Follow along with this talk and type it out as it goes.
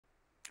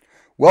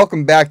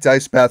Welcome back to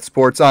Ice Bath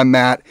Sports. I'm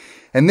Matt,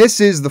 and this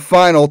is the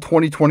final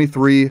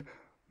 2023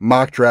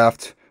 mock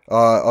draft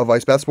of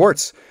Ice Bath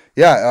Sports.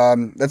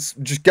 Let's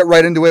just get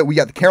right into it. We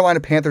got the Carolina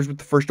Panthers with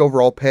the first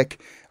overall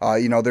pick.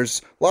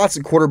 There's lots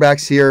of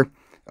quarterbacks here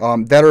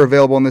that are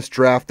available in this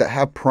draft that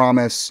have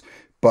promise,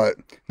 but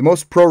the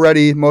most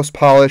pro-ready, most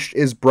polished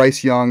is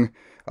Bryce Young.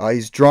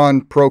 He's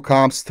drawn pro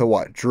comps to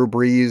what? Drew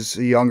Brees,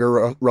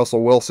 younger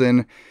Russell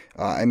Wilson.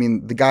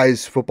 The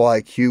guy's football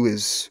IQ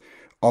is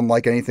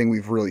unlike anything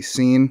we've really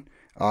seen.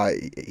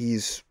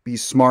 He's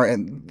smart,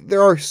 and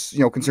there are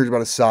concerns about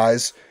his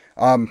size.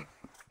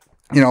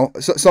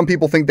 Some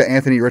people think that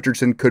Anthony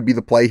Richardson could be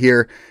the play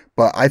here,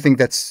 but I think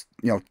that's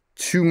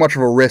too much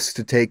of a risk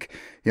to take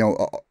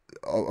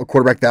a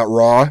quarterback that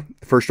raw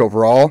first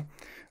overall.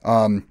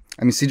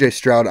 CJ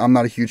Stroud. I'm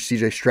not a huge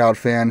CJ Stroud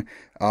fan.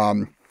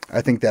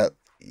 I think that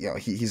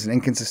he's an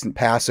inconsistent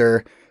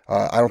passer.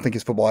 I don't think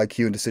his football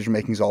IQ and decision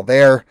making is all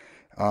there.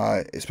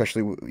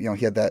 Especially he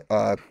had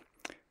that.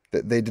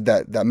 They did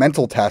that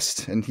mental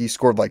test, and he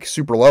scored like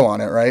super low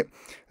on it, right?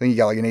 I think he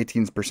got like an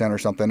 18% or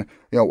something.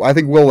 I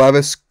think Will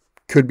Levis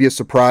could be a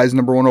surprise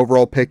number one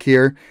overall pick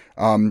here.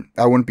 I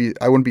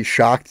wouldn't be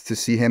shocked to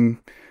see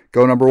him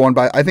go number one,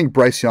 but I think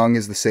Bryce Young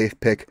is the safe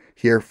pick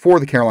here for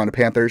the Carolina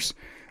Panthers.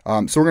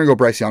 So we're gonna go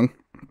Bryce Young,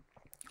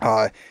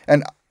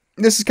 and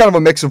this is kind of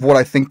a mix of what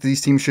I think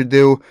these teams should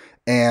do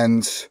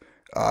and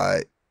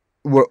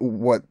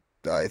what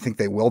I think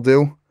they will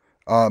do.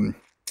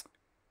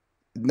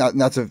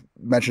 Not to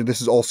mention,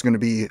 this is also going to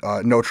be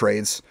no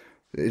trades.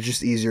 It's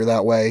just easier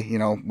that way.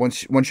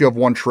 Once you have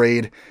one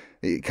trade,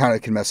 it kind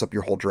of can mess up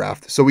your whole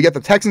draft. So we get the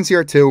Texans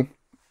here too.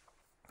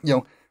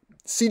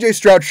 CJ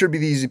Stroud should be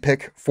the easy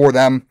pick for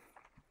them.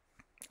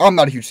 I'm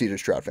not a huge CJ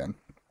Stroud fan.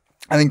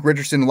 I think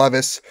Richardson,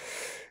 Levis,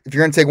 if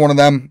you're going to take one of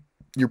them,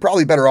 you're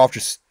probably better off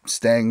just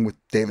staying with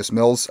Davis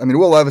Mills.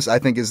 Will Levis, I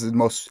think, is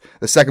the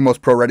second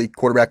most pro-ready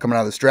quarterback coming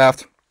out of this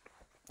draft.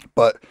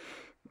 But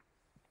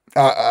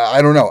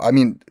I don't know.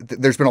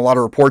 There's been a lot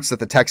of reports that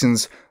the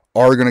Texans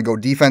are going to go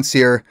defense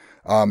here.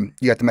 You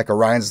got DeMeco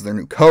Ryans as their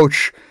new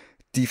coach,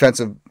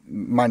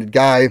 defensive-minded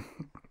guy.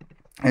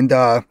 And,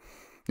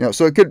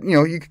 so it could,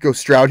 you could go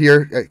Stroud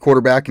here at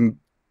quarterback and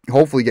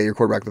hopefully get your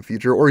quarterback of the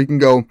future. Or you can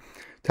go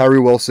Tyree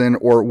Wilson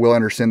or Will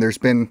Anderson.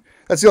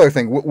 That's the other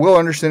thing. Will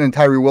Anderson and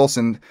Tyree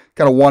Wilson,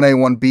 kind of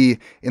 1A, 1B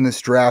in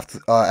this draft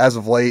as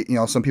of late.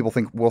 Some people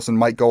think Wilson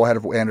might go ahead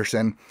of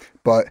Anderson,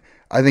 but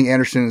I think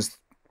Anderson is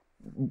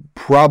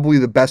probably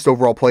the best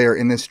overall player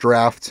in this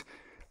draft.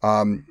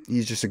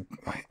 He's just an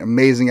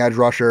amazing edge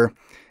rusher,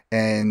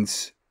 and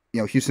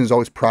Houston is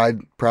always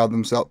prided.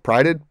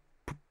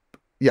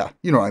 Yeah,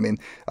 you know what I mean.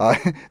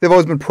 They've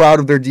always been proud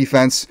of their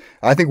defense.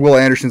 I think Will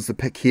Anderson's the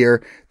pick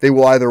here. They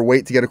will either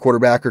wait to get a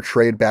quarterback or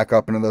trade back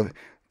up into the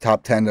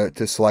top 10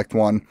 to select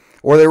one,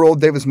 or they roll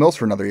Davis Mills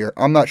for another year.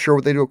 I'm not sure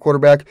what they do at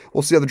quarterback.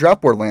 We'll see how the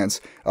draft board lands.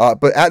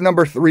 But at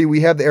number 3, we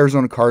have the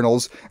Arizona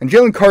Cardinals, and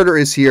Jalen Carter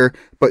is here,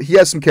 but he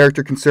has some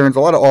character concerns, a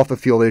lot of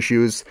off-the-field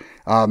issues,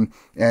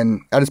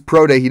 and at his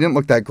pro day, he didn't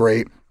look that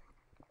great.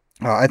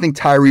 I think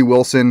Tyree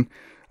Wilson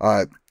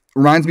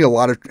reminds me a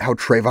lot of how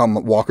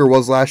Trayvon Walker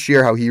was last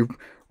year, how he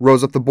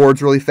rose up the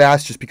boards really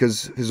fast just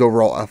because his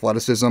overall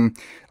athleticism.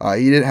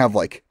 He didn't have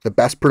like the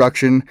best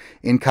production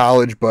in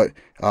college, but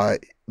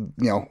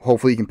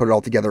hopefully he can put it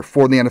all together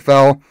for the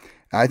NFL.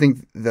 I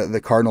think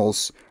the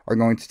Cardinals are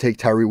going to take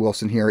Tyree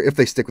Wilson here. If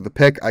they stick with the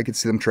pick, I could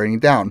see them trading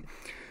down.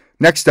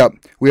 Next up,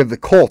 we have the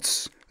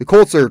Colts. The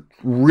Colts are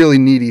really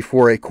needy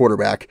for a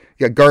quarterback.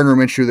 You got Gardner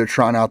Minshew they're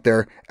trying out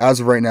there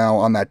as of right now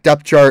on that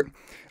depth chart.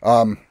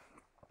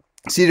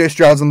 CJ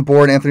Stroud's on the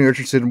board, Anthony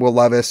Richardson, Will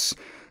Levis.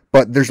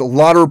 But there's a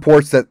lot of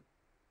reports that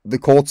the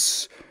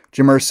Colts,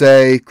 Jim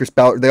Irsay, Chris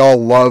Ballard, they all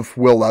love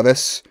Will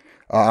Levis.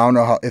 I don't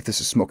know if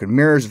this is smoke and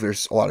mirrors, if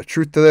there's a lot of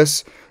truth to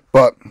this.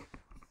 But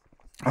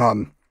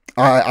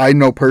I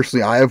know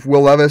personally I have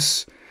Will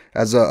Levis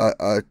as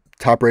a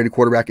top-rated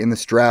quarterback in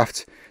this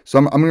draft. So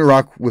I'm going to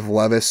rock with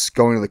Levis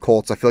going to the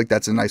Colts. I feel like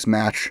that's a nice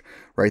match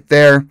right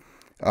there.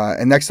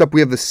 And next up, we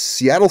have the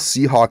Seattle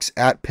Seahawks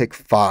at pick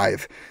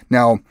 5.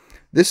 Now,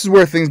 this is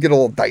where things get a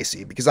little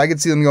dicey because I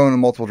could see them going in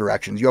multiple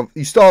directions. You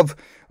still have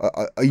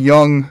a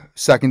young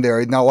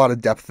secondary, not a lot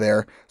of depth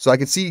there. So I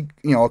could see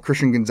a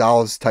Christian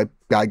Gonzalez type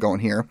guy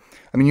going here.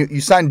 You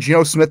signed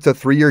Geno Smith to a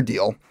 3-year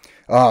deal.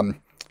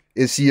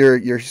 Is he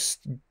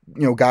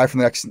your guy for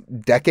the next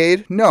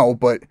decade? No,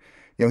 but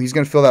he's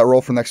going to fill that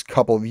role for the next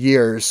couple of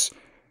years.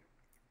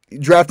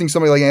 Drafting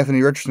somebody like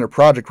Anthony Richardson or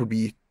Project would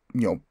be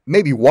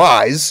maybe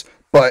wise,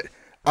 but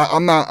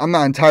I'm not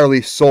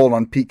entirely sold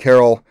on Pete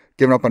Carroll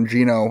giving up on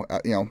Geno,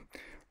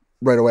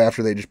 right away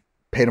after they just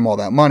paid him all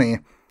that money.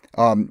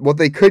 What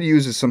they could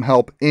use is some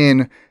help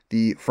in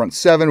the front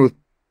 7 with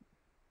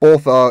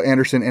both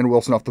Anderson and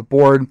Wilson off the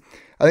board.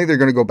 I think they're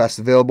going to go best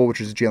available, which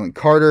is Jalen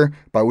Carter,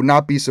 but I would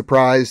not be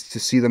surprised to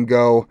see them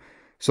go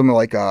something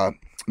like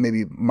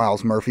maybe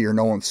Miles Murphy or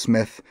Nolan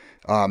Smith,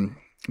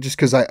 just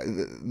because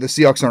the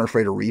Seahawks aren't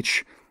afraid to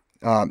reach.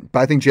 But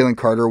I think Jalen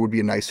Carter would be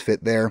a nice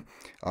fit there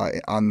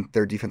on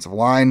their defensive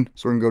line.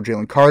 So we're going to go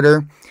Jalen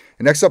Carter.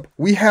 And next up,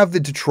 we have the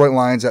Detroit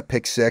Lions at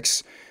pick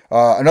 6.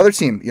 Another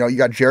team, you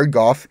got Jared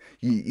Goff.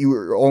 You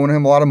were owing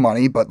him a lot of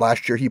money, but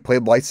last year he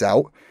played lights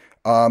out.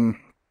 That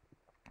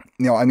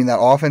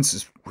offense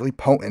is really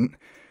potent.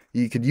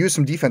 You could use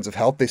some defensive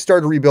help. They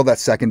started to rebuild that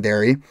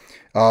secondary.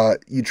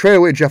 You trade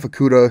away Jeff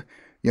Okudah.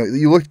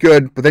 You looked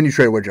good, but then you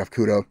trade away Jeff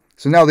Okudah.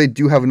 So now they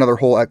do have another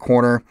hole at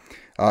corner.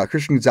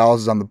 Christian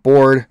Gonzalez is on the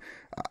board.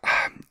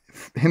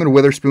 Him and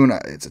Witherspoon,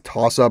 it's a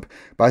toss-up,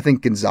 but I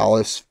think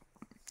Gonzalez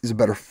is a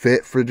better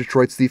fit for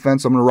Detroit's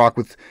defense. So I'm going to rock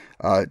with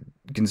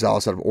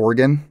Gonzalez out of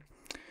Oregon.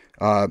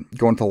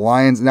 Going to the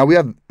Lions. Now we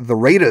have the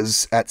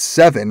Raiders at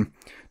 7.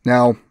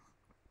 Now,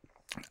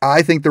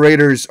 I think the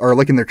Raiders are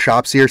licking their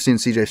chops here, seeing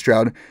C.J.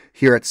 Stroud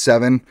here at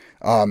 7.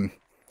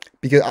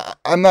 Because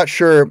I'm not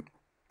sure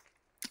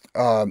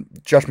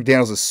Josh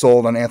McDaniels is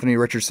sold on Anthony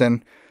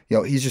Richardson.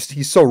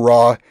 He's so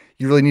raw.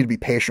 You really need to be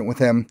patient with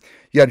him.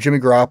 You got Jimmy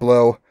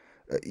Garoppolo.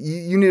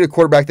 You need a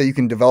quarterback that you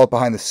can develop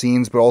behind the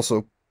scenes, but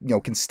also,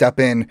 can step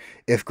in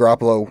if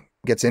Garoppolo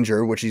gets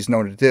injured, which he's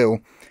known to do.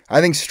 I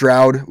think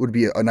Stroud would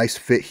be a nice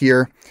fit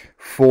here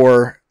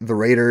for the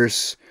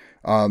Raiders.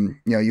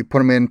 You put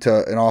him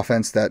into an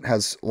offense that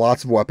has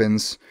lots of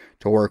weapons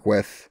to work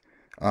with,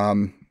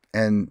 and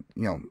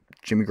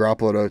Jimmy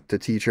Garoppolo to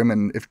teach him.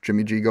 And if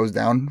Jimmy G goes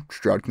down,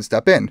 Stroud can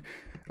step in.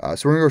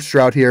 So we're going to go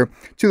Stroud here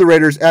to the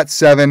Raiders at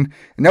 7.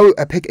 And now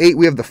at pick 8,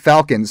 we have the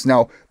Falcons.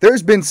 Now,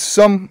 there's been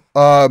some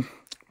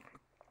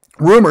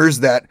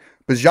rumors that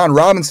Bijan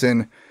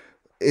Robinson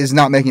is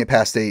not making it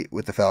past 8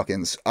 with the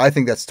Falcons. I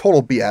think that's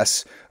total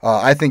BS.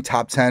 I think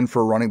top 10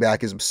 for a running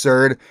back is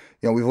absurd.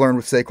 We've learned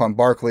with Saquon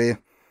Barkley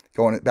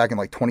going back in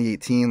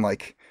 2018. I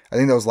think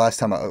that was the last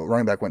time a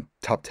running back went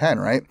top 10,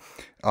 right?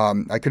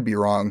 I could be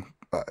wrong,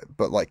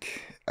 but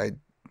I'm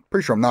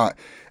pretty sure I'm not.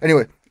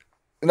 Anyway,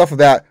 enough of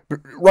that.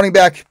 Running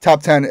back,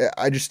 top 10,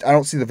 I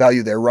don't see the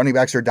value there. Running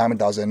backs are a dime a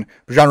dozen.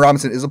 Bijan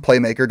Robinson is a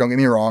playmaker, don't get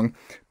me wrong,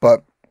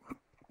 but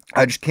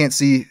I just can't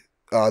see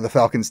the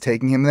Falcons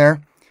taking him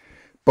there.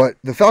 But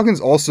the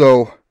Falcons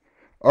also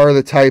are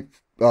the type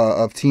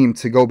of team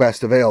to go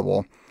best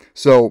available.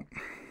 So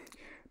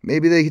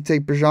maybe they could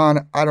take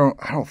Bijan. I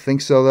don't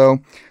think so, though.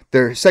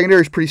 Their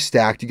secondary is pretty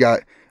stacked. You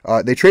got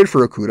they traded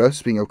for Okudah.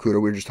 Speaking of Okudah, we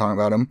were just talking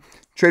about him.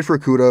 Trade for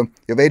Okudah.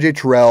 You have A.J.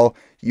 Terrell.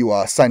 You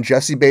signed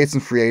Jesse Bates in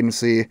free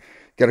agency.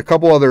 Got a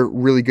couple other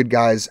really good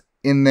guys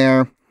in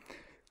there.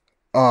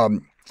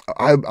 I'm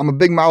a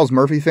big Myles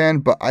Murphy fan,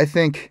 but I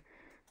think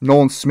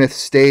Nolan Smith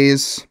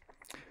stays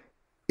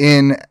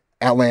in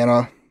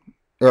Atlanta,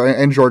 or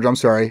in Georgia,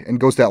 and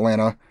goes to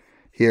Atlanta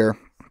here.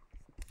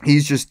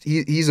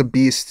 He's a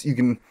beast. You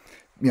can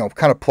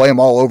kind of play him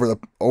all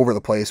over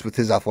the place with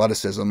his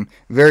athleticism.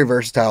 Very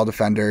versatile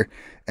defender,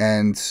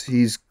 and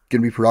he's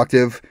going to be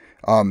productive.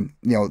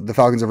 The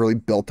Falcons have really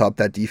built up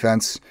that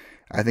defense.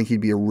 I think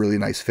he'd be a really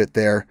nice fit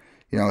there.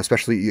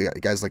 Especially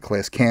guys like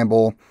Calais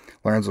Campbell,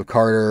 Lorenzo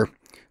Carter,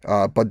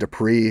 Bud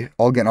Dupree,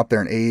 all getting up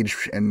there in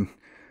age, and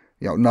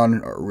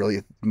none are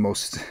really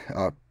most.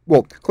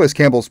 Calais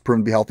Campbell's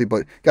proven to be healthy,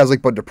 but guys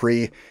like Bud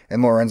Dupree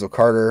and Lorenzo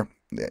Carter,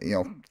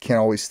 can't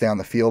always stay on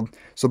the field.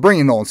 So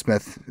bringing Nolan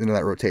Smith into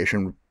that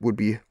rotation would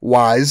be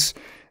wise.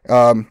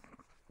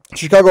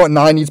 Chicago at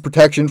 9 needs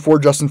protection for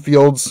Justin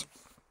Fields.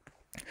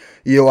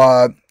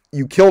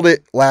 You killed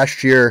it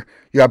last year.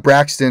 You got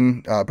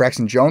Braxton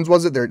Jones,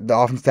 was it? The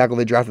offensive tackle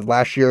they drafted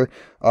last year,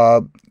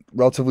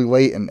 relatively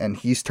late, and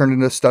he's turned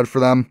into a stud for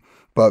them.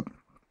 But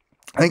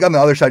I think on the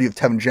other side, you have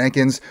Tevin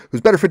Jenkins,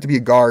 who's better fit to be a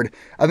guard.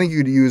 I think you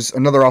could use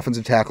another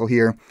offensive tackle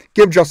here.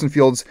 Give Justin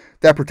Fields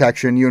that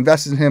protection. You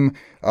invested in him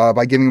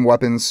by giving him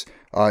weapons.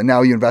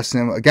 Now you invest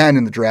in him again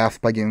in the draft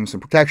by giving him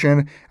some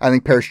protection. I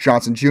think Paris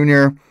Johnson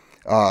Jr.,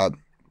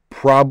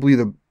 probably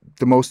the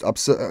most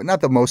upside,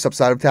 not the most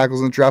upside of tackles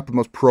in the draft, but the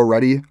most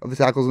pro-ready of the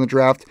tackles in the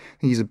draft. I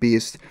think he's a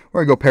beast.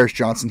 We're going to go Paris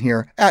Johnson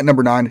here at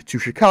number 9 to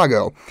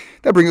Chicago.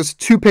 That brings us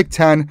to pick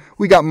 10.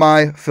 We got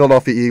my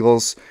Philadelphia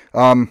Eagles.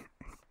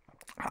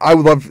 I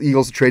would love the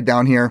Eagles to trade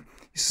down here.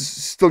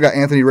 Still got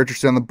Anthony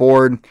Richardson on the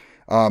board.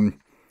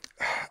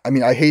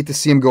 I hate to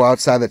see him go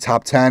outside the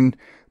top 10,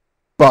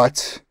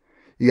 but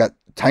you got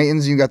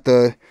Titans, you got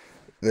the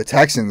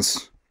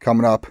Texans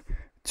coming up.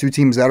 Two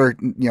teams that are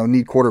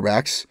need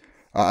quarterbacks.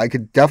 I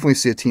could definitely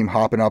see a team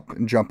hopping up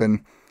and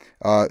jumping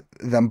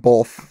them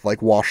both,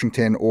 like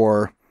Washington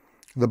or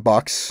the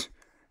Bucks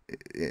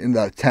in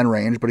the 10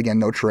 range. But again,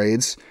 no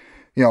trades.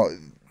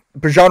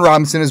 Bijan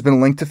Robinson has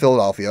been linked to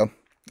Philadelphia.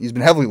 He's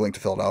been heavily linked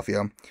to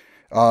Philadelphia.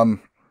 But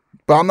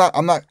I'm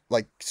not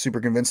like super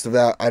convinced of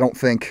that. I don't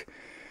think,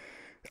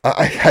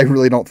 I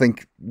really don't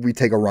think we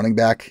take a running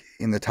back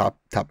in the top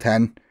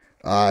 10.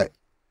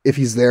 If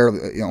he's there,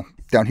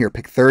 down here,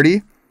 pick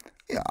 30,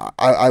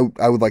 I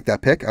would like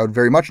that pick. I would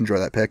very much enjoy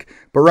that pick.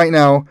 But right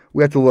now,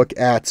 we have to look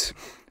at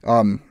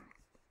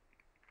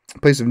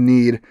place of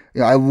need.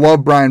 I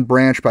love Brian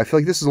Branch, but I feel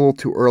like this is a little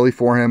too early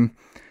for him.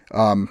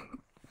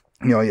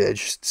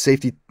 Just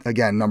safety,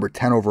 again, number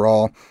 10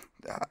 overall.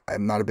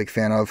 I'm not a big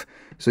fan of.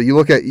 So you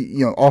look at,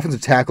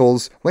 offensive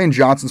tackles. Lane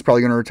Johnson's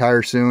probably going to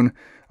retire soon.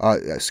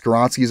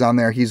 Skoronski's on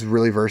there. He's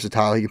really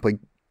versatile. He can play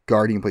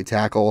guard. He can play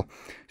tackle.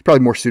 He's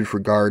probably more suited for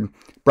guard.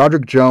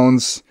 Broderick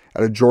Jones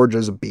out of Georgia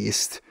is a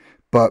beast,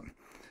 but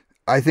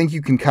I think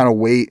you can kind of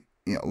wait.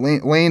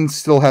 Lane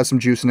still has some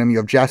juice in him. You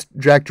have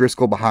Jack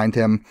Driscoll behind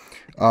him.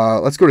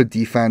 Let's go to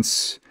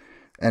defense.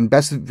 And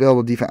best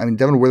available defense, I mean,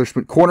 Devin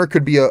Witherspoon. Corner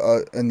could be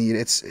a need.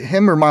 It's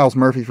him or Miles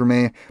Murphy for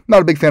me. I'm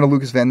not a big fan of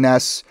Lucas Van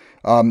Ness.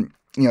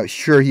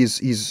 Sure,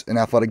 he's an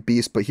athletic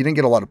beast, but he didn't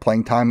get a lot of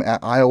playing time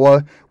at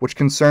Iowa, which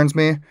concerns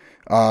me.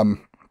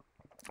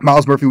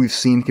 Miles Murphy, we've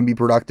seen, can be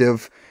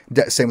productive.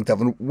 Same with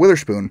Devin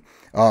Witherspoon.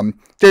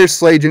 Darius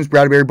Slay, James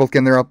Bradbury, both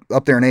getting there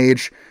up there in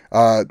age.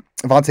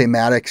 Avonte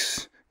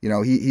Maddox,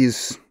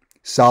 he's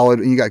solid.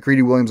 And you got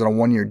Greedy Williams on a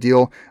 1-year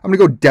deal. I'm going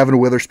to go Devin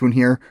Witherspoon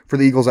here for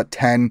the Eagles at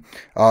 10.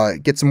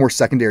 Get some more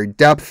secondary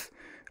depth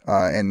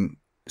and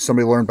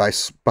somebody to learn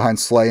behind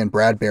Slay and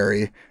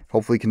Bradbury.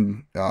 Hopefully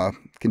can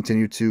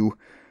continue to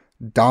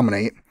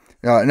dominate.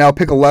 Now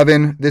pick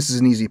 11. This is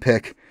an easy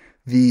pick.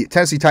 The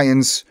Tennessee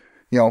Titans,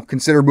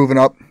 consider moving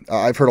up.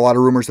 I've heard a lot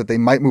of rumors that they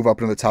might move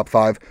up into the top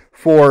 5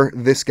 for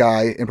this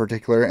guy in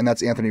particular, and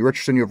that's Anthony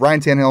Richardson. You have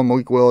Ryan Tannehill and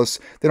Malik Willis.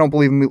 They don't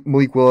believe in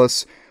Malik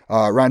Willis.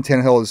 Ryan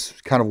Tannehill is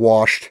kind of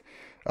washed.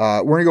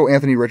 We're going to go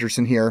Anthony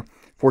Richardson here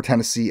for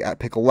Tennessee at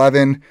pick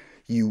 11.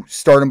 You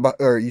start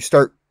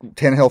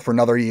Tannehill for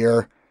another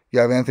year. You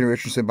have Anthony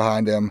Richardson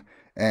behind him,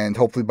 and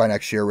hopefully by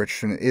next year,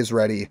 Richardson is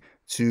ready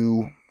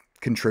to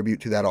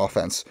contribute to that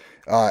offense.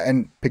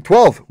 And pick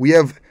 12, we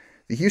have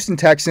the Houston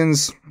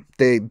Texans.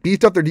 They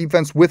beefed up their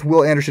defense with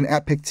Will Anderson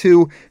at pick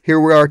 2. Here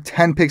we are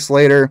 10 picks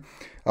later.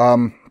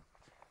 And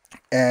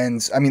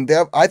I mean,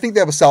 I think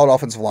they have a solid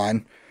offensive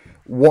line.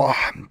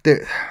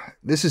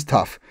 This is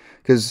tough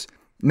because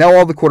now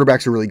all the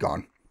quarterbacks are really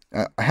gone.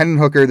 Hendon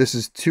Hooker, this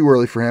is too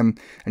early for him,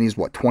 and he's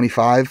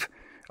 25.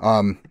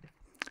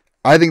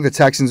 I think the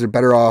Texans are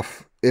better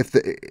off if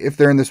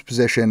they're in this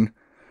position,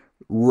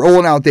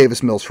 rolling out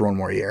Davis Mills for one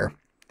more year.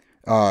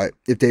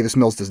 If Davis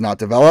Mills does not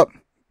develop,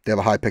 they have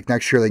a high pick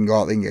next year. They can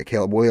go out, they can get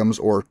Caleb Williams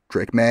or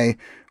Drake May,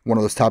 one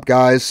of those top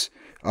guys.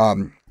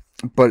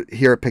 But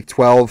here at pick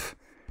 12,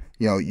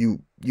 you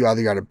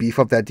either got to beef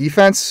up that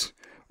defense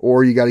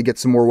or you got to get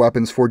some more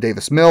weapons for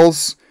Davis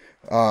Mills.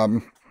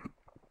 Right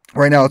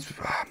now,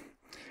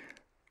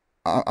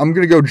 I'm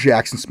going to go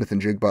Jackson Smith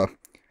and Jigba.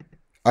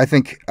 I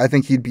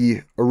think he'd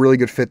be a really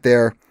good fit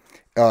there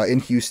in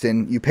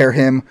Houston. You pair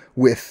him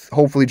with,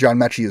 hopefully John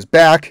Mechie is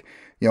back.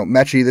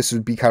 Mechie, this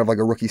would be kind of like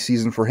a rookie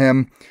season for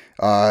him.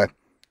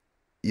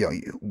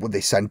 Would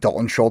they send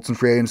Dalton Schultz in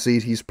free agency?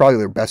 He's probably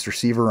their best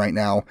receiver right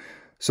now.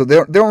 So they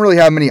don't really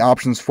have many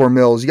options for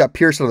Mills. You got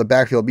Pierce out of the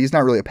backfield, but he's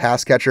not really a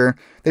pass catcher.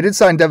 They did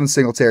sign Devin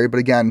Singletary, but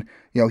again,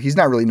 he's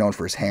not really known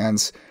for his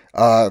hands.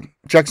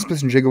 Jackson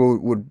Smith and Jigba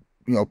would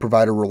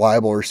provide a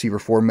reliable receiver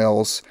for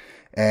Mills,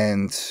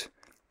 and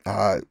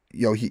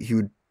he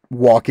would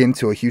walk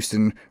into a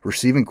Houston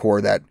receiving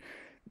core that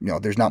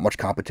there's not much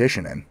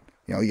competition in.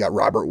 You got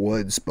Robert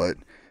Woods, but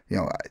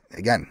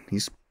again,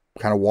 he's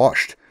kind of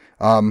washed.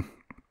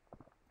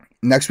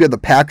 Next, we have the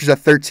Packers at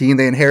 13.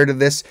 They inherited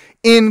this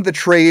in the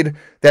trade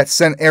that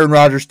sent Aaron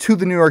Rodgers to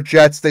the New York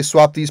Jets. They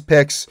swapped these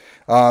picks.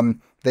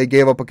 They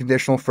gave up a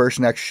conditional first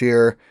next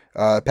year.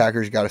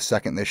 Packers got a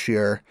second this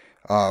year.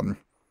 And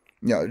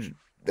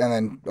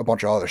then a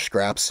bunch of other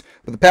scraps.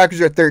 But the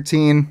Packers are at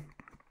 13.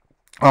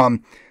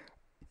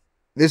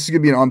 This is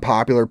going to be an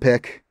unpopular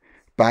pick,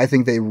 but I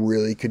think they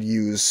really could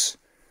use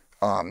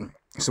some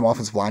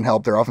offensive line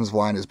help. Their offensive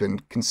line has been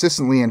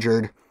consistently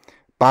injured.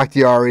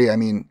 Bakhtiari,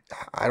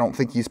 I don't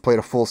think he's played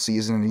a full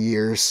season in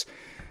years.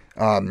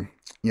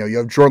 You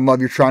have Jordan Love,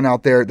 you're trying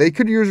out there. They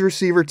could use a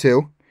receiver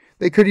too.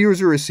 But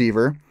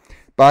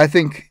I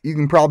think you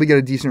can probably get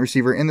a decent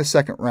receiver in the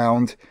second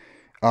round.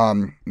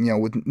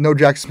 With no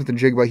Jackson Smith and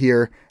Jigba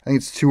here, I think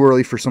it's too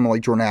early for someone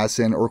like Jordan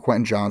Addison or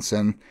Quentin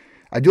Johnson.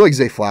 I do like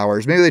Zay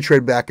Flowers. Maybe they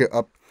trade back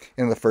up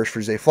into the first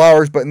for Zay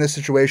Flowers, but in this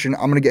situation,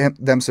 I'm going to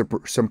get them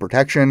some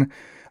protection.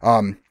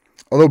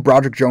 Although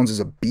Broderick Jones is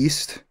a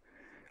beast,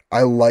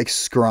 I like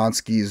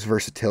Skoronski's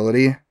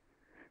versatility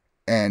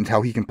and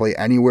how he can play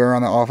anywhere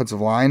on the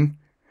offensive line.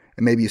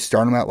 And maybe you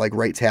start him at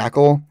right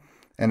tackle,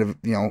 and if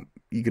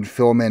you can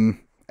fill him in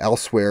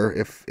elsewhere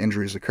if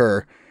injuries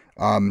occur.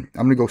 I'm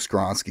going to go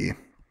Skoronski.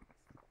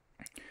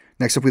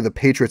 Next up, we have the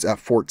Patriots at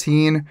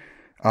 14.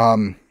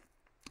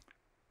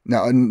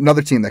 Now,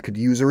 another team that could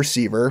use a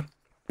receiver,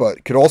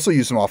 but could also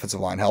use some offensive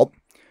line help.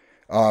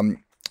 Bijan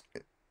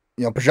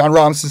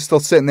Robinson's still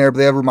sitting there, but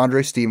they have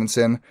Ramondre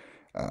Stevenson.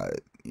 I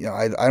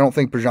don't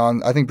think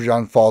Bijan. I think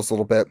Bijan falls a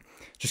little bit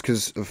just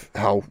because of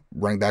how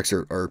running backs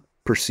are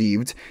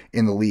perceived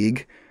in the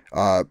league.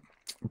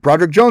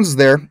 Broderick Jones is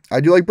there.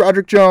 I do like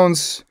Broderick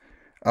Jones.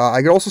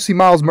 I could also see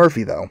Miles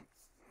Murphy, though.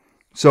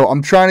 So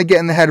I'm trying to get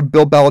in the head of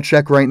Bill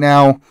Belichick right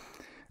now.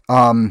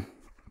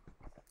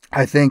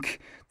 I think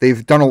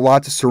they've done a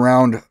lot to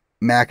surround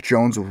Mac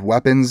Jones with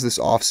weapons this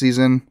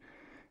offseason.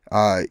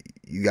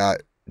 You got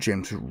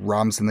James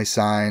Robinson they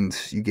signed.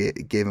 You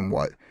gave him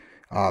what?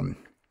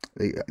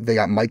 They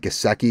got Mike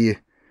Gesicki.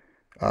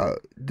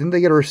 Didn't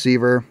they get a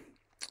receiver?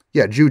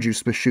 Yeah, Juju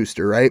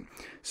Smith-Schuster, right?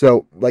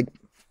 So,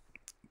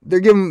 they're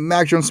giving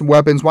Mac Jones some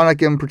weapons. Why not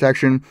give him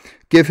protection?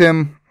 Give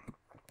him,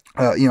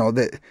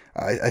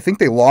 I think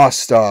they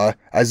lost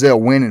Isaiah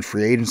Wynn in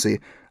free agency.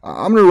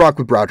 I'm going to rock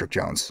with Broderick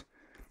Jones.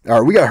 All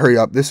right, we got to hurry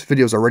up. This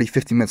video is already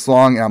 15 minutes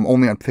long, and I'm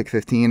only on pick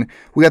 15.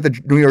 We got the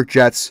New York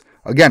Jets.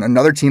 Again,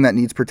 another team that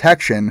needs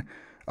protection,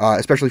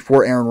 especially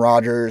for Aaron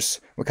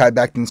Rodgers. Mekhi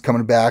Becton's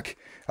coming back.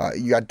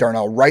 You got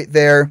Darnell Wright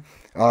there.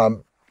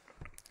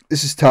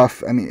 This is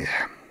tough. I mean,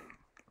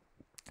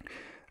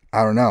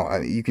 I don't know.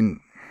 You can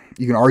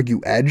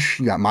argue edge.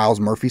 You got Myles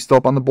Murphy still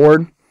up on the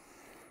board.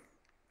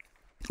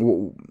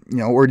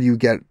 Or do you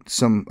get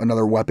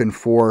another weapon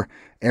for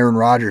Aaron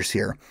Rodgers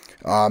here?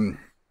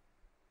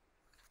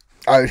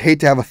 I would hate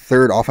to have a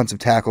third offensive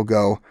tackle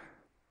go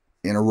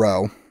in a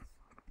row.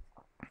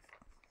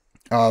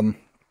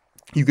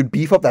 You could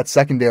beef up that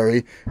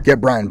secondary, get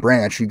Brian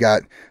Branch. You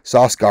got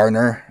Sauce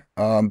Gardner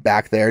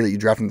back there that you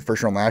drafted in the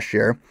first round last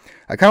year.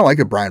 I kind of like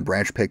a Brian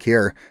Branch pick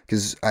here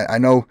because I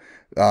know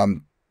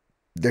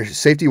their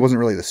safety wasn't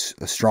really a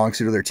strong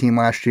suit of their team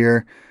last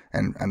year.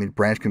 And, I mean,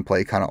 Branch can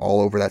play kind of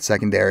all over that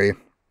secondary. I'm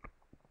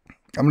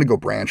going to go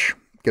Branch.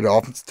 Get an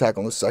offensive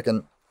tackle in a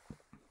second.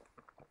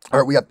 All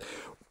right, we got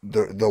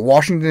the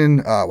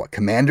Washington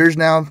Commanders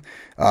now.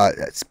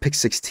 It's pick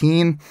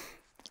 16.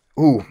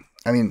 Ooh,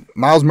 I mean,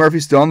 Myles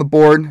Murphy's still on the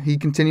board. He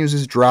continues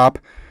his drop.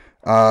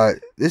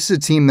 This is a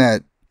team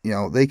that,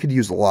 they could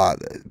use a lot,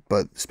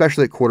 but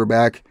especially at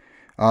quarterback.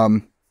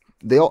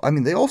 They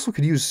also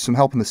could use some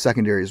help in the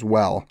secondary as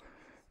well.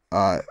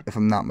 If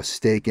I'm not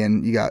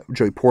mistaken, you got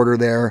Joey Porter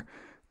there,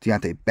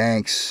 Deonte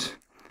Banks.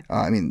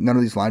 None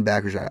of these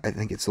linebackers, I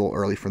think it's a little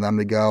early for them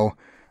to go.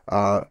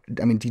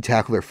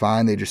 D-tackle, they're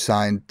fine. They just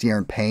signed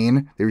De'Aaron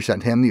Payne. They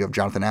re-signed him. You have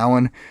Jonathan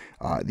Allen.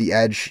 The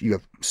edge, you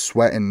have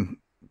Sweat and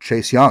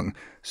Chase Young.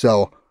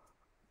 So,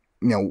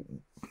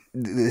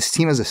 this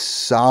team has a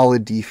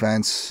solid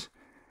defense.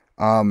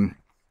 I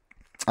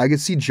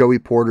could see Joey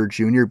Porter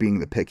Jr. being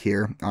the pick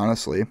here,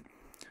 honestly.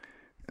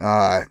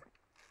 I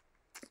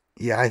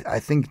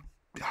think,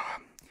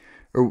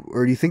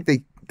 or do you think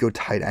they go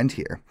tight end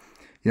here?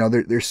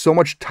 There's so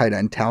much tight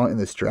end talent in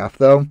this draft,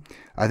 though.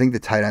 I think the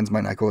tight ends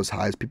might not go as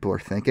high as people are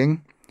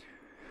thinking.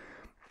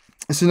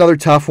 This is another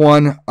tough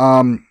one.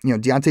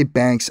 Deonte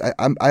Banks. I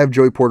have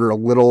Joey Porter a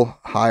little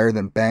higher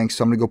than Banks,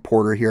 so I'm going to go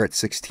Porter here at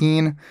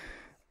 16.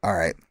 All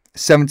right,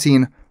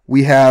 17.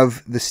 We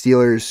have the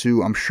Steelers,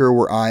 who I'm sure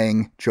were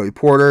eyeing Joey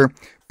Porter,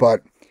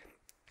 but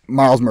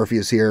Myles Murphy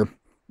is here.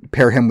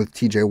 Pair him with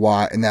TJ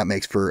Watt, and that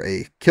makes for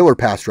a killer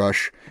pass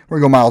rush. We're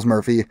going to go Myles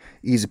Murphy,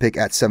 easy pick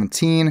at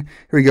 17. Here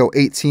we go,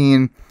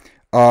 18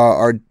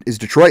 is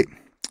Detroit.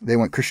 They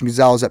went Christian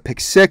Gonzalez at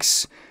pick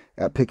 6.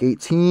 At pick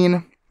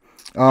 18,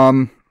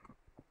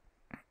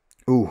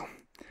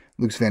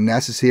 Lucas Van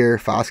Ness is here.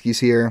 Foskey's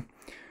here.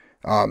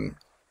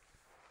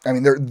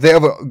 They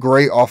have a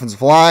great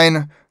offensive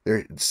line.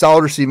 They're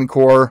solid receiving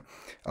core.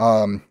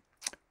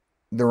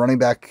 The running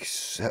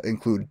backs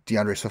include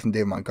DeAndre Swift and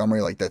David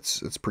Montgomery.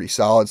 That's pretty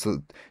solid.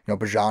 So,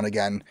 Bijan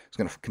again is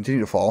going to continue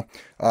to fall.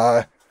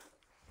 I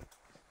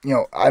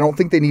don't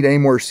think they need any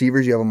more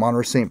receivers. You have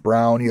Amon-Ra St.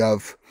 Brown. You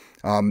have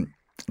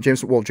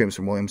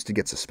Jameson Williams to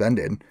get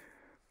suspended.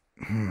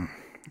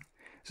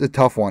 It's a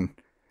tough one.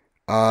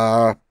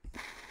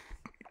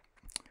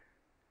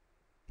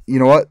 You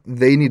know what?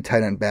 They need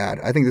tight end bad.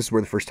 I think this is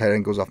where the first tight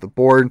end goes off the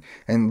board.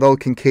 And though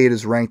Kincaid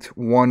is ranked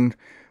one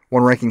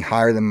ranking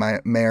higher than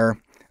Mayer,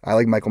 I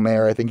like Michael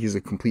Mayer. I think he's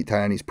a complete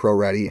tight end. He's pro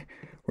ready.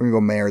 We're gonna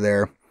go Mayer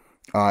there.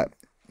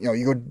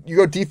 You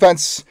go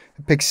defense,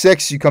 pick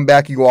 6. You come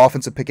back, you go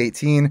offensive, pick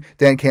 18.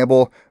 Dan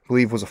Campbell, I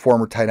believe, was a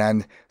former tight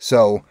end,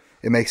 so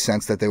it makes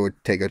sense that they would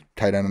take a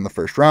tight end in the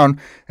first round.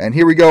 And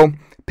here we go.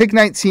 Pick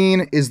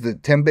 19 is the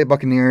Tampa Bay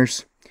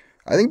Buccaneers.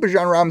 I think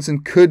Bijan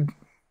Robinson could,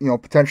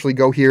 potentially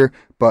go here,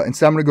 but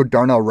instead I'm going to go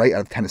Darnell Wright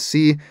out of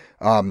Tennessee.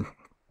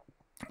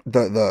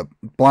 The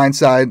blind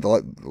side,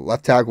 the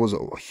left tackle, was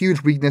a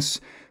huge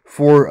weakness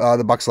for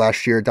the Bucs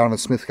last year. Donovan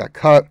Smith got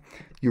cut.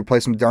 You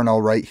replace him with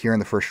Darnell Wright here in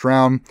the first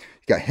round.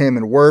 You got him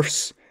and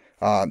Wirfs.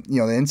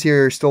 The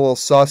interior is still a little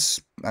sus.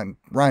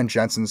 Ryan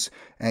Jensen's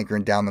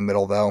anchoring down the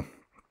middle, though.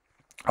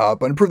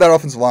 But improve that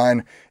offensive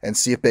line and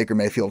see if Baker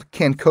Mayfield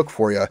can cook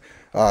for you.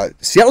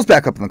 Seattle's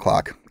back up in the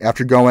clock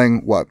after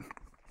going,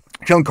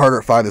 Jalen Carter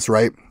at 5 is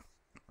right.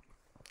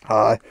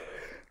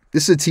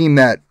 This is a team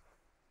that,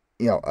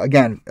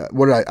 again,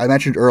 I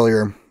mentioned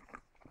earlier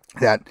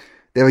that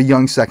they have a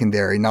young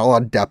secondary, not a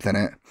lot of depth in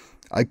it.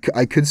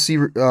 I could see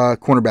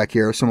cornerback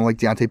here, someone like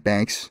Deonte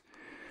Banks.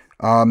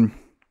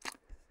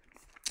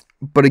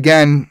 But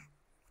again,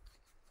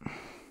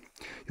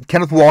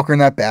 Kenneth Walker in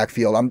that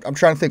backfield. I'm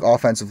trying to think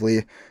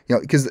offensively,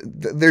 because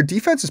their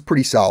defense is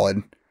pretty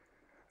solid.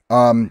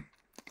 I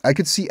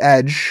could see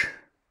edge.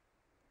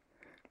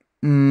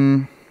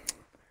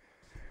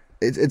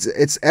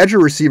 It's edge or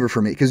receiver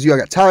for me because you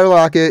got Tyler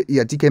Lockett, you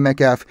got DK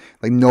Metcalf,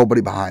 nobody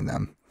behind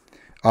them.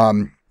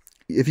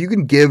 If you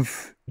can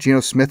give Geno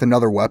Smith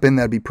another weapon,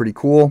 that'd be pretty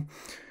cool.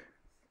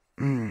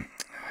 But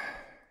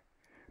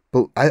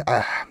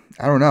I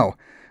don't know.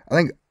 I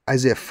think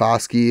Isaiah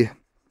Foskey.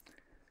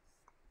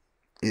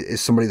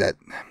 is somebody that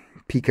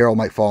Pete Carroll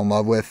might fall in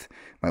love with,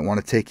 might want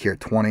to take here at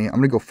 20. I'm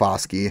going to go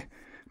Foskey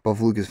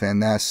above Lucas Van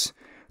Ness.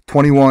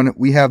 21,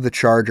 we have the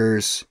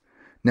Chargers.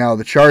 Now,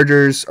 the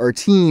Chargers are a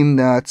team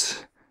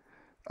that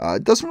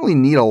doesn't really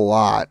need a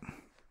lot.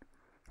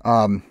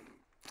 I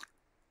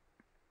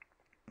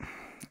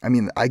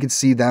mean, I could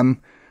see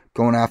them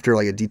going after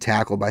like a D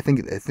tackle, but I think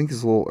it's a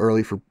little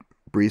early for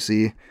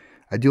Breesy.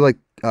 I do like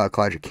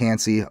Kalijah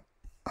Cansey.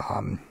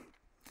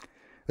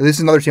 This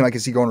is another team I can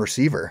see going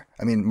receiver.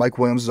 I mean, Mike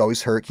Williams is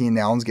always hurt. Keenan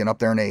Allen's getting up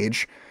there in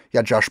age. You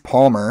got Josh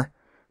Palmer,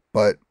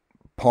 but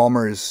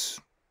Palmer has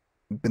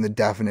been the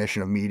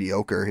definition of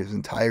mediocre his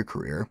entire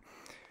career.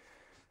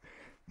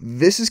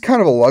 This is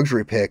kind of a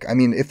luxury pick. I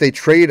mean, if they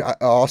trade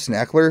Austin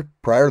Eckler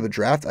prior to the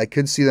draft, I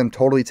could see them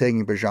totally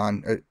taking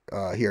Bijan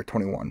here at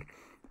 21.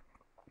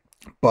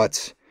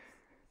 But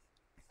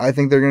I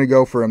think they're going to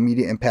go for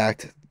immediate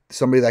impact,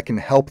 somebody that can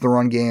help the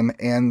run game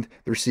and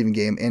the receiving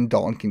game in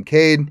Dalton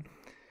Kincaid.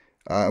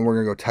 And we're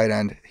going to go tight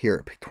end here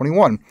at pick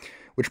 21,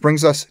 which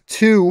brings us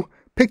to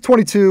pick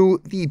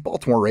 22, the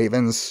Baltimore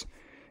Ravens.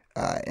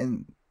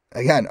 And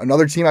again,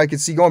 another team I could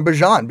see going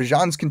Bijan.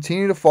 Bijan's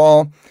continuing to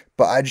fall,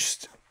 but I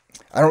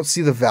don't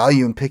see the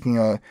value in picking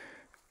a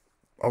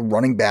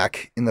running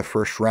back in the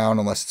first round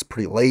unless it's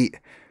pretty late.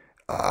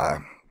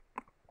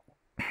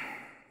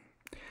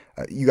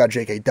 You got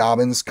J.K.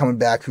 Dobbins coming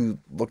back who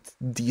looked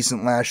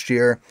decent last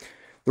year.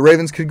 The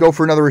Ravens could go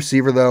for another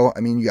receiver, though. I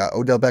mean, you got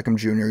Odell Beckham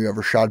Jr., you have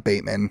Rashad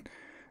Bateman.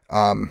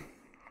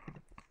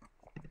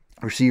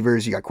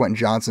 Receivers, you got Quentin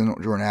Johnson,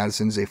 Jordan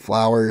Addison, Zay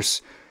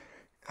Flowers.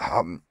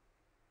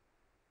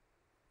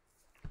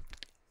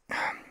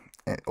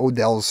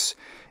 Odell's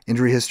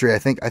injury history, I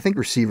think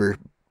receiver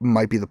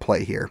might be the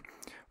play here.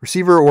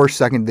 Receiver or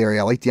secondary.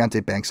 I like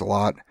Deonte Banks a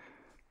lot.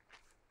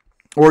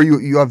 Or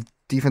you have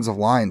defensive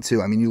line,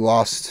 too. I mean, you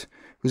lost...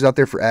 Who's out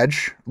there for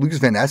edge? Lucas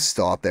Van Ness is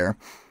still out there.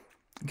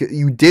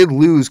 You did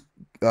lose...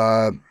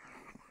 Calais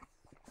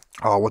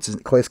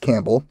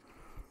Campbell.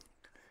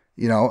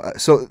 You know,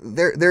 so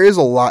there is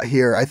a lot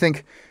here. I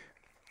think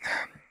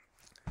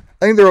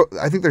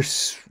they're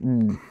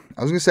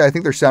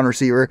sound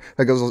receiver.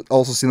 I could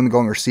also see them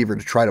going receiver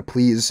to try to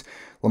please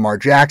Lamar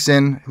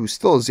Jackson, who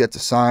still is yet to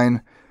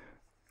sign.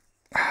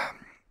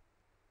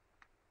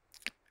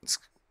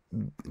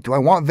 Do I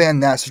want Van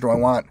Ness or do I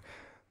want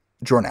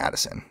Jordan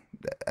Addison?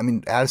 I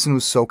mean, Addison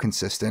was so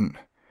consistent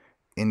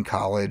in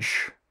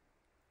college.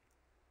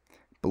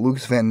 But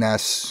Lucas Van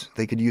Ness,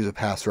 they could use a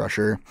pass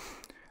rusher.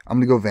 I'm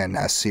going to go Van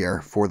Ness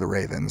here for the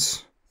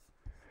Ravens.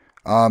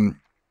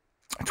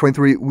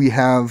 23, we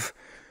have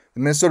the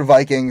Minnesota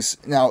Vikings.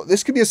 Now,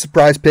 this could be a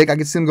surprise pick. I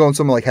could see them going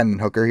someone like Hendon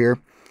Hooker here,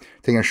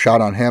 taking a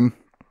shot on him.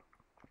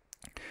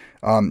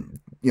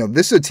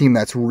 This is a team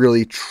that's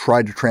really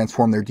tried to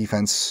transform their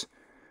defense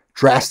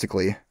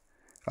drastically.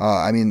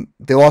 I mean,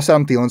 they lost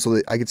Adam Thielen, so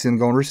I could see them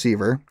going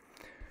receiver.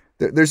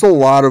 There's a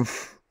lot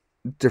of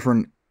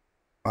different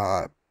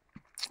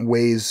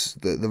ways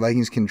the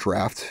Vikings can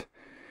draft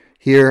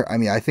here. I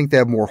mean, I think they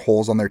have more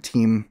holes on their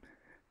team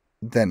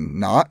than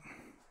not.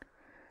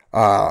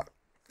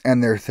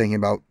 And they're thinking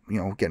about,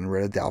 getting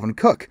rid of Dalvin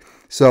Cook.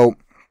 So,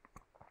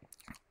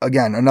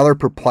 again, another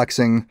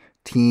perplexing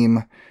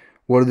team.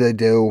 What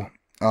do?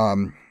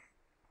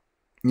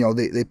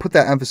 They put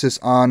that emphasis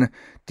on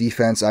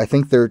defense. I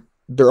think their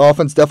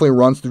offense definitely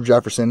runs through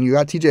Jefferson. You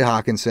got TJ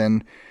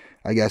Hawkinson,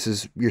 I guess,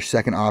 is your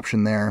second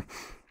option there.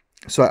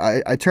 So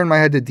I turn my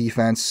head to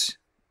defense.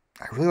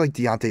 I really like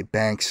Deonte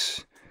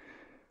Banks.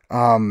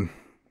 Who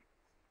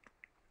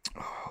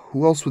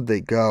else would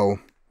they go?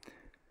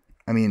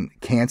 I mean,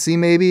 Cansey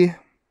maybe?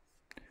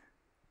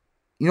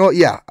 You know what?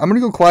 Yeah, I'm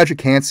going to go Kalijah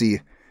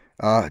Cansey,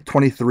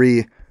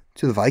 23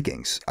 to the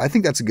Vikings. I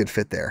think that's a good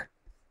fit there.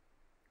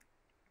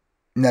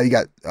 Now you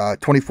got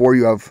 24,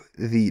 you have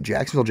the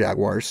Jacksonville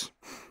Jaguars.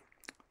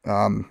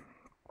 I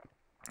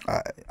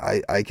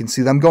can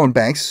see them going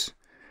Banks.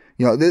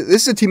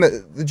 This is a team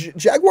that the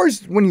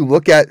Jaguars, when you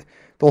look at the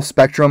whole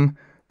spectrum,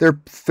 they're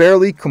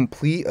fairly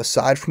complete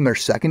aside from their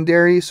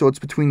secondary. So it's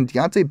between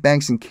Deonte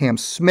Banks and Cam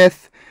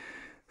Smith.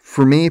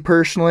 For me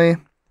personally,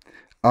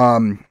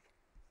 I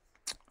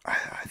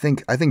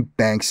think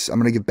Banks. I'm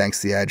going to give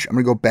Banks the edge. I'm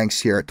going to go Banks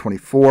here at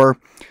 24.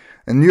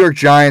 And New York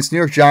Giants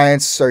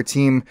are a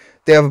team.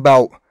 They have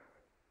about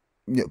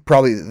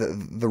probably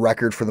the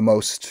record for the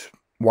most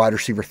wide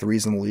receiver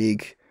threes in the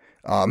league.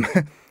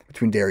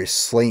 Between Darius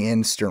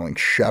Slayton, Sterling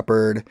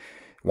Shepard,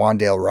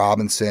 Wan'Dale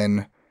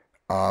Robinson.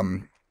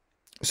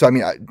 So, I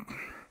mean,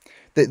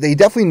 they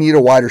definitely need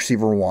a wide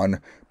receiver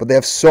one, but they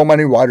have so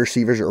many wide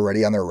receivers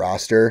already on their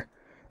roster.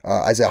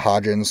 Isaiah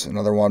Hodgins,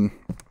 another one.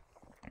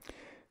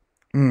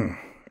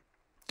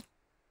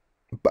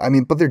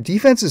 But their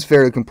defense is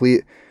fairly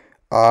complete.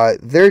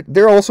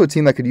 They're also a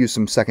team that could use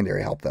some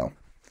secondary help, though.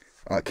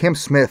 Cam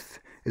Smith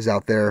is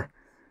out there.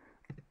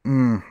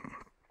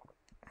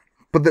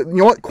 But you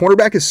know what?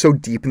 Cornerback is so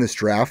deep in this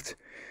draft.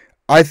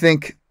 I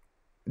think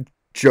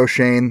Joe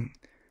Shane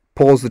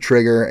pulls the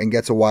trigger and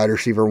gets a wide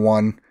receiver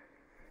one,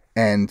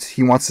 and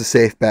he wants the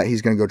safe bet.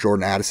 He's going to go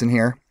Jordan Addison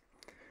here,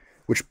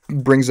 which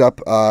brings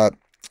up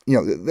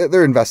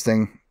they're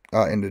investing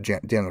into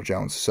Daniel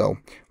Jones, so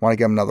want to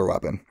give him another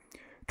weapon.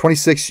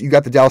 26, you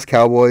got the Dallas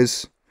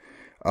Cowboys.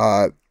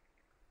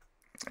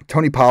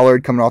 Tony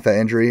Pollard coming off that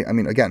injury. I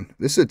mean, again,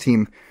 this is a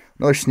team,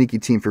 another sneaky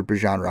team for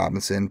Bijan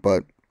Robinson,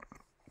 but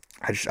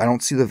I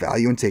don't see the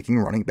value in taking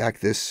a running back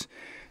this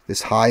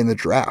high in the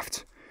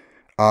draft.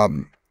 I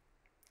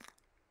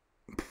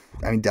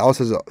mean, Dallas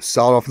has a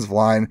solid offensive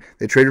line.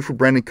 They traded for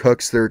Brandon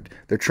Cooks. They're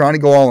trying to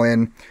go all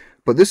in,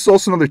 but this is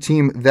also another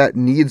team that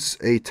needs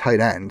a tight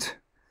end.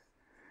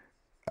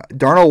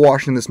 Darnell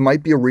Washington, this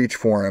might be a reach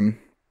for him.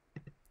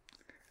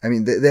 I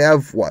mean, they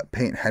have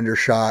Peyton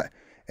Hendershot,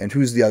 and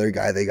who's the other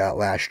guy they got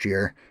last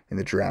year in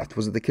the draft?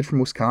 Was it the kid from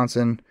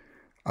Wisconsin?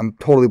 I'm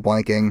totally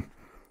blanking.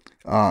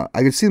 I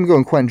could see them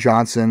going Quentin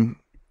Johnson.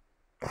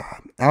 I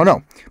don't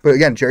know. But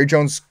again, Jerry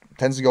Jones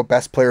tends to go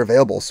best player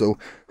available. So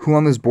who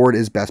on this board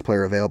is best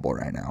player available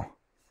right now?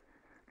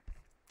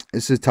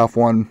 This is a tough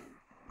one.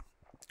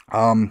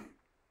 We're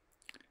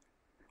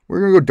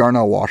going to go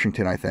Darnell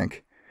Washington, I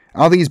think. I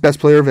don't think he's best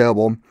player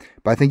available,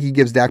 but I think he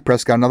gives Dak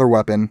Prescott another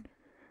weapon,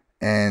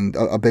 and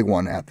a big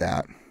one at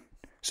that.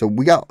 So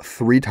we got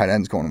 3 tight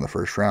ends going in the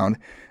first round.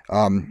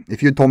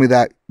 If you had told me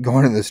that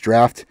going into this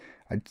draft,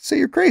 I'd say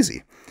you're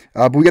crazy.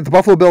 But we got the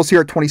Buffalo Bills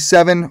here at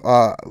 27.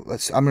 I'm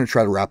going to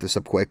try to wrap this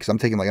up quick because I'm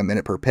taking like a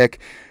minute per pick.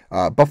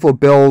 Buffalo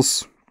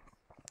Bills,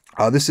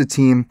 this is a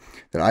team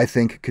that I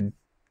think could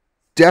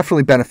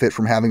definitely benefit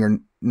from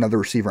having another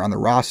receiver on the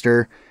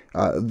roster.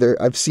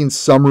 I've seen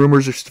some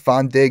rumors of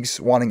Stephon Diggs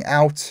wanting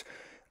out.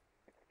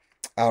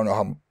 I don't know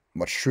how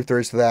much truth there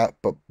is to that,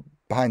 but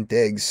behind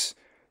Diggs,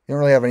 you don't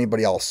really have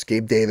anybody else.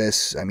 Gabe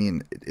Davis, I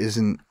mean, it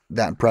isn't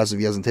that impressive.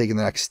 He hasn't taken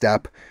the next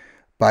step.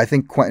 But I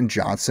think Quentin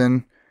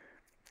Johnson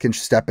can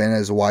step in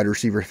as a wide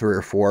receiver 3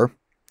 or 4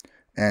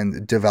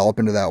 and develop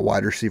into that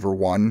wide receiver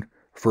 1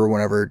 for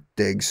whenever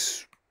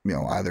Diggs,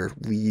 either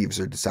leaves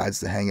or decides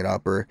to hang it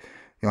up, or,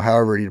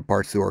 however he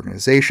departs the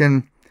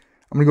organization.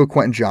 I'm going to go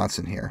Quentin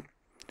Johnson here.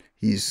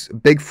 He's a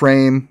big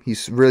frame.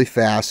 He's really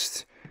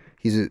fast.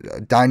 He's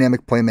a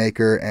dynamic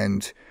playmaker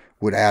and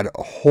would add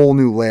a whole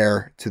new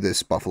layer to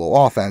this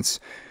Buffalo offense.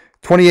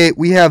 28,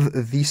 we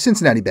have the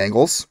Cincinnati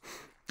Bengals.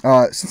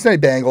 Cincinnati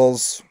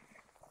Bengals,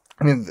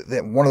 I mean,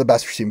 they're one of the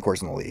best receiving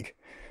corps in the league.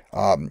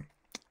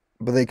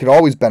 But they could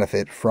always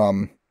benefit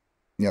from,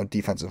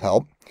 defensive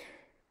help.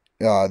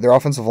 Their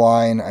offensive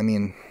line, I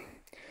mean,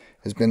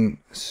 has been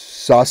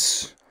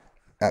sus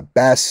at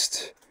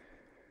best.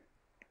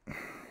 I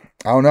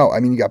don't know. I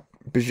mean, you got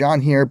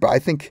Bijan here, but I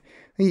think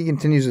he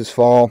continues his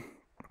fall.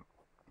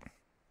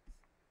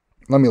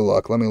 Let me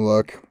look. I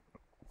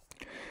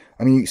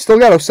mean, you still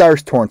got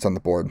Osiris Torrance on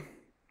the board.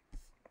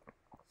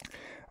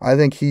 I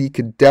think he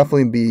could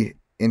definitely be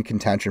in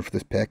contention for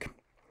this pick.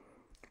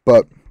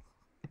 But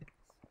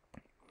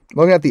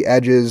looking at the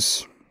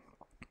edges,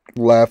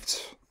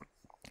 left,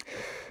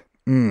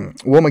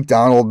 Will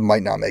McDonald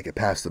might not make it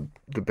past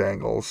the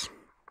Bengals.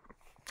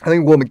 I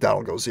think Will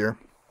McDonald goes here.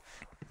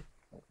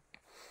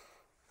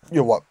 You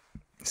know what?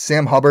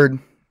 Sam Hubbard,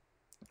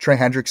 Trey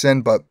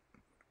Hendrickson, but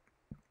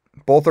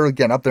both are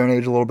getting up there in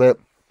age a little bit.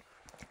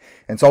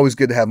 And it's always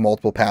good to have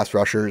multiple pass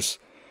rushers.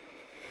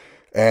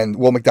 And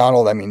Will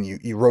McDonald, I mean,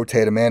 you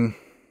rotate him in.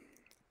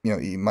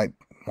 You might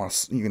want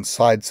to, you can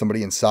slide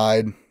somebody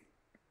inside.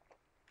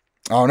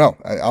 I don't know.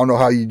 I don't know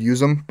how you'd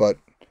use him, but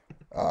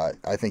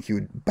I think he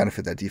would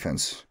benefit that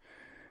defense.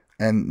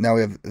 And now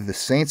we have the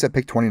Saints at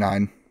pick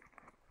 29.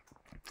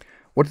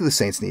 What do the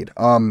Saints need?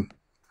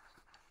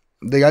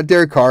 They got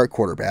Derek Carr at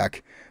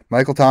quarterback.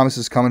 Michael Thomas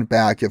is coming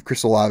back. You have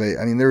Chris Olave.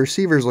 I mean, their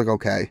receivers look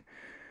okay.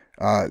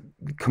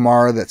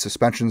 Kamara, that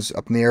suspension's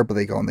up in the air, but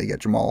they go and they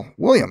get Jamal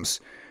Williams.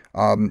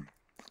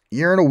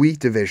 You're in a weak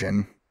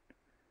division.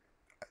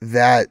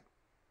 That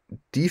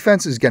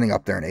defense is getting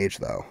up there in age,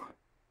 though.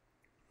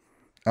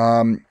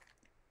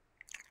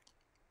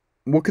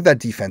 What could that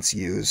defense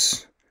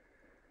use?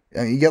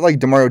 I mean, you get like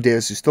Demario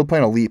Davis, who's still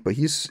playing elite, but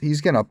he's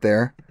getting up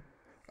there.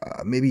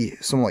 Maybe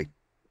someone like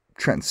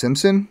Trent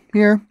Simpson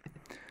here.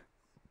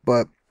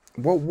 But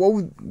what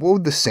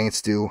would the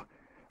Saints do?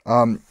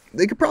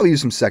 They could probably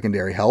use some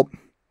secondary help.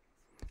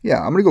 Yeah,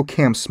 I'm going to go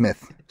Cam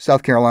Smith,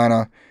 South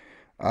Carolina.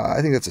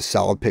 I think that's a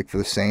solid pick for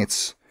the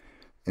Saints.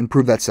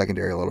 Improve that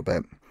secondary a little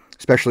bit.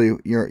 Especially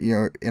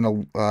you're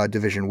in a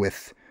division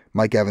with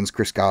Mike Evans,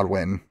 Chris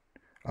Godwin.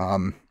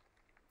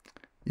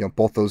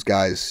 Both those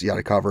guys you got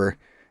to cover.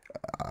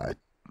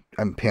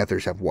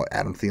 Panthers have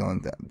Adam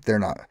Thielen. They're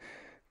not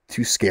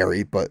too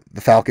scary, but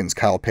the Falcons,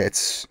 Kyle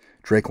Pitts,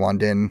 Drake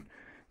London.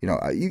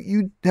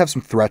 You have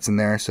some threats in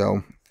there,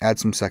 so add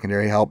some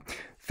secondary help.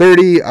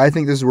 30, I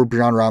think this is where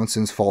Bijan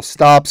Robinson's fall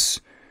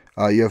stops.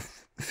 You have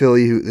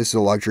Philly, this is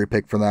a luxury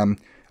pick for them.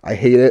 I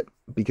hate it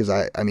because,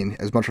 I mean,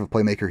 as much of a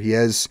playmaker he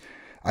is,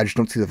 I just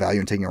don't see the value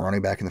in taking a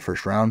running back in the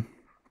first round.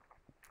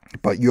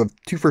 But you have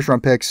 2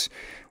 first-round picks.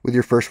 With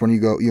your first one,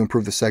 you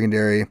improve the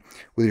secondary.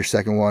 With your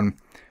second one,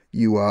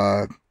 you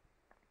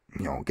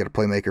get a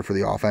playmaker for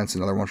the offense,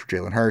 another one for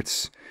Jalen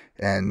Hurts,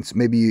 and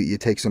maybe you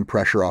take some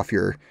pressure off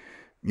your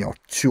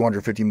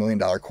 $250 million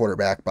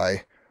quarterback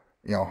by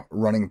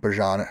running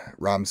Bijan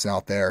Robinson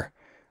out there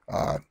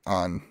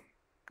on,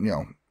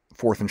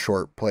 4th and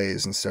short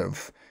plays instead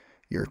of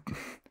your,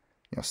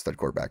 stud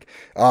quarterback.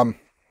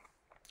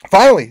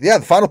 Finally,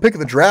 the final pick of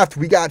the draft,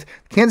 we got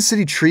Kansas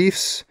City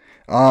Chiefs,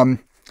 and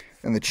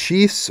the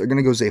Chiefs are going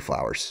to go Zay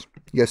Flowers.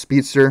 You got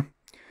Speedster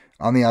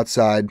on the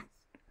outside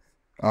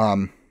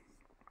for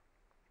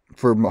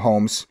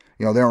Mahomes.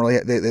 They don't really.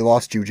 They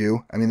lost Juju.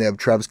 I mean, they have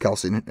Travis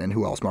Kelce and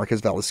who else?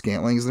 Marquez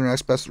Valdes-Scantling is their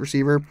next best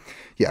receiver.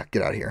 Yeah,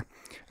 get out of here.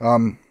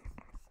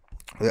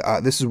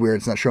 This is weird.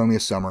 It's not showing me a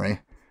summary,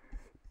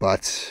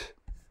 but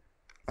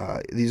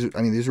these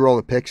are all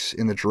the picks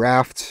in the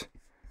draft.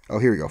 Oh,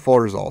 here we go. Full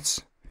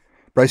results.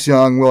 Bryce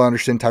Young, Will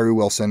Anderson, Tyree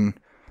Wilson,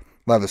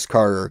 Levis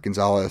Carter,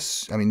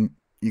 Gonzalez. I mean,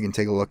 you can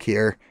take a look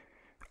here.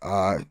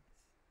 I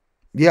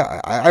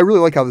really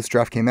like how this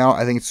draft came out.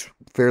 I think it's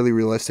fairly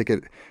realistic.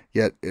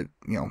 Yet it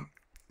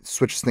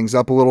switches things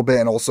up a little bit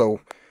and also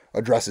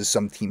addresses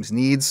some teams'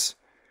 needs.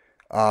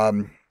 But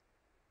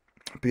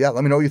yeah,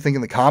 let me know what you think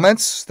in the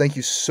comments. Thank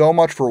you so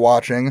much for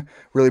watching.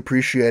 Really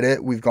appreciate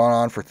it. We've gone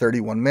on for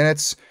 31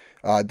 minutes.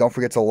 Don't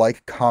forget to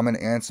like, comment,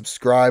 and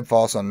subscribe.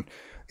 Follow us on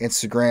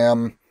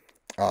Instagram,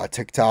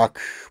 TikTok,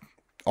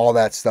 all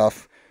that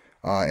stuff.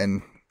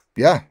 And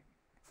yeah,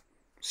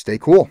 stay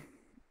cool.